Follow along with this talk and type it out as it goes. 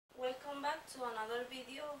to another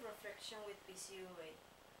video of Reflection with PCUA.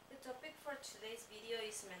 The topic for today's video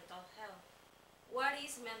is mental health. What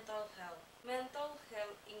is mental health? Mental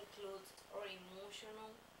health includes our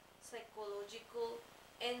emotional, psychological,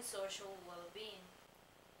 and social well-being.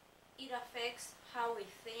 It affects how we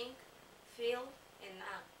think, feel, and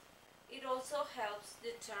act. It also helps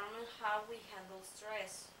determine how we handle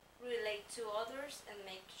stress, relate to others, and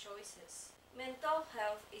make choices. Mental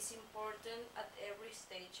health is important at every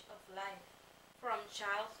stage of life, from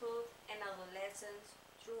childhood and adolescence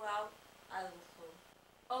throughout adulthood.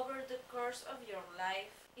 Over the course of your life,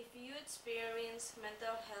 if you experience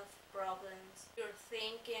mental health problems, your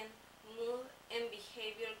thinking, mood, and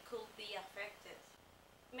behavior could be affected.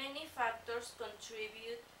 Many factors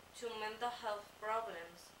contribute to mental health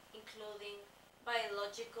problems, including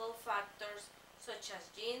biological factors such as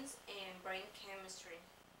genes and brain chemistry,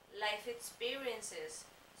 life experiences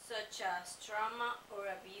such as trauma or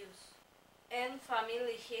abuse, and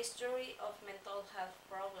family history of mental health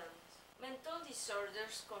problems. Mental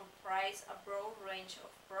disorders comprise a broad range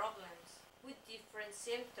of problems with different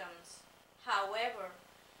symptoms. However,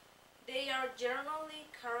 they are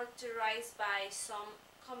generally characterized by some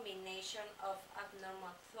combination of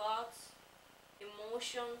abnormal thoughts,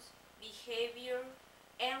 emotions, behavior,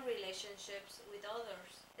 and relationships with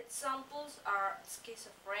others. Examples are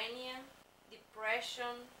schizophrenia,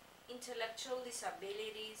 depression, intellectual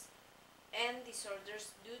disabilities, and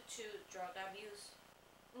disorders due to drug abuse.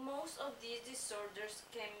 Most of these disorders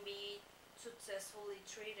can be successfully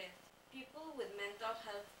treated. People with mental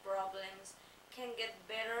health problems can get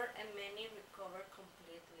better and many recover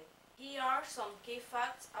completely. Here are some key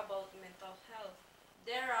facts about mental health.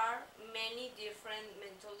 There are many different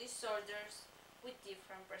mental disorders with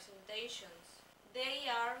different presentations. They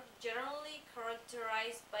are generally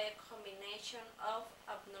characterized by a combination of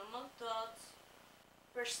abnormal thoughts,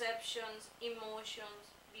 perceptions,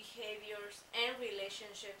 emotions, behaviors, and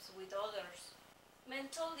relationships with others.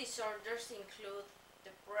 Mental disorders include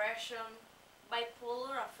depression,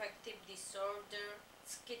 bipolar affective disorder,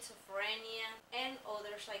 schizophrenia, and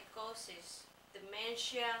other psychoses,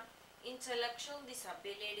 dementia, intellectual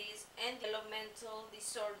disabilities, and developmental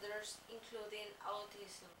disorders including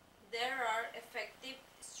autism. There are effective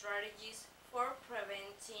strategies for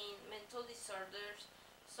preventing mental disorders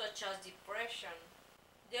such as depression.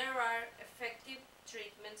 There are effective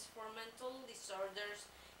treatments for mental disorders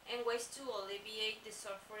and ways to alleviate the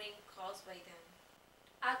suffering caused by them.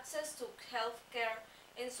 Access to healthcare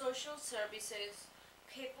and social services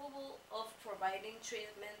capable of providing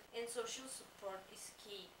treatment and social support is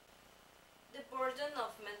key. The burden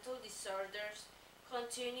of mental disorders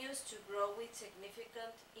continues to grow with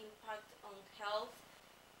significant impact on health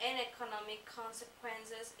and economic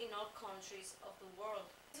consequences in all countries of the world.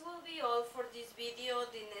 This will be all for this video.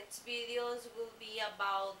 The next videos will be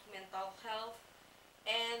about mental health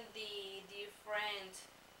and the different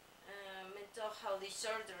mental health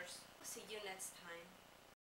disorders. See you next time.